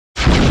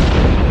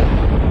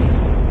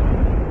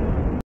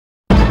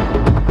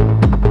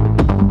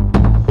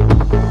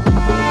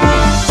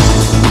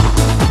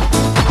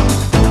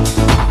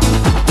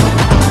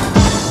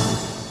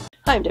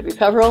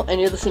Peverill, and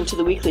you're listening to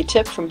the weekly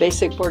tip from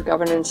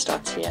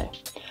basicboardgovernance.ca.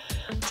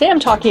 Today I'm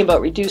talking about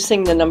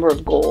reducing the number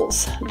of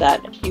goals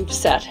that you've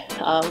set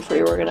for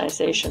your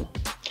organization.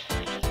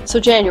 So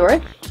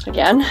January,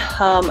 again,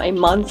 a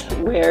month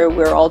where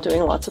we're all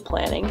doing lots of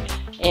planning.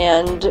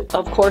 And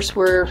of course,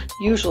 we're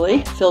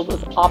usually filled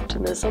with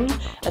optimism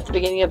at the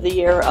beginning of the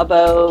year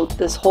about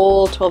this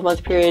whole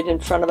 12-month period in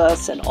front of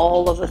us and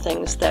all of the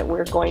things that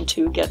we're going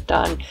to get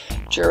done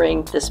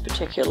during this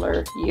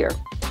particular year.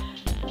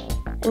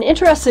 And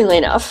interestingly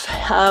enough,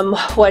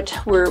 what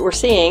we're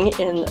seeing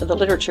in the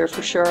literature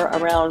for sure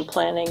around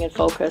planning and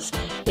focus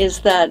is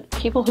that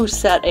people who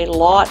set a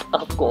lot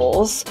of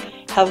goals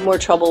have more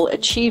trouble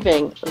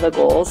achieving the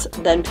goals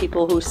than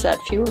people who set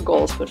fewer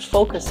goals but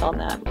focus on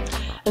that.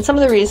 And some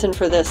of the reason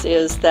for this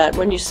is that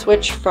when you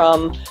switch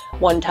from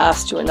one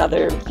task to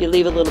another, you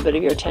leave a little bit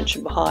of your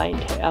attention behind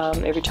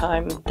every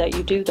time that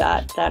you do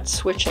that's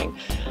switching.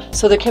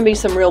 So there can be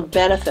some real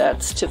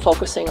benefits to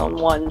focusing on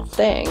one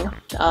thing,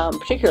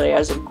 particularly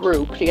as a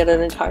group. To get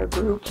an entire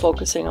group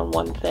focusing on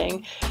one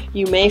thing,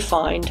 you may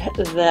find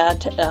that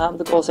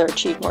the goals are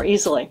achieved more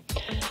easily.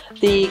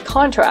 The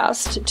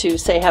contrast to,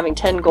 say, having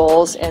 10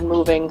 goals and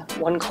moving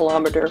 1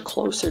 kilometer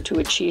closer to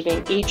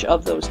achieving each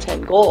of those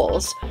 10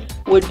 goals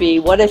would be,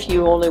 what if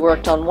you only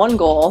worked on one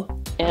goal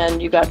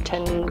and you got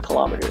 10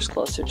 kilometers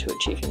closer to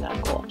achieving that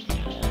goal?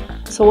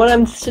 So what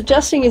I'm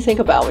suggesting you think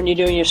about when you're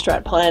doing your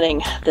strat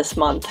planning this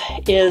month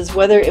is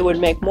whether it would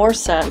make more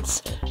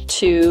sense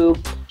to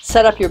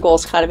set up your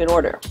goals kind of in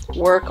order.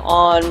 Work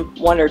on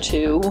one or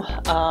two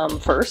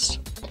first,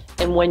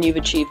 and when you've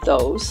achieved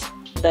those,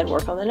 then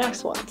work on the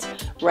next ones,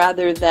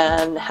 rather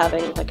than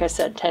having, like I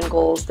said, 10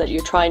 goals that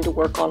you're trying to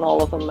work on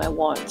all of them at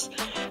once.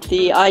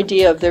 The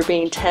idea of there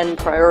being 10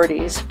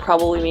 priorities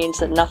probably means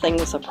that nothing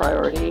is a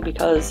priority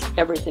because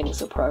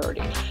everything's a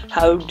priority.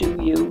 How do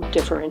you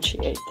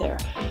differentiate there?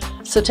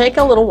 So take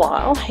a little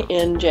while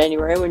in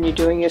January when you're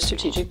doing your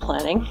strategic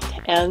planning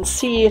and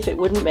see if it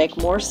wouldn't make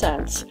more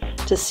sense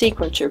to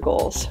sequence your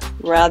goals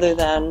rather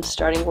than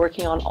starting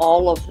working on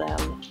all of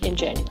them in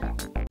January.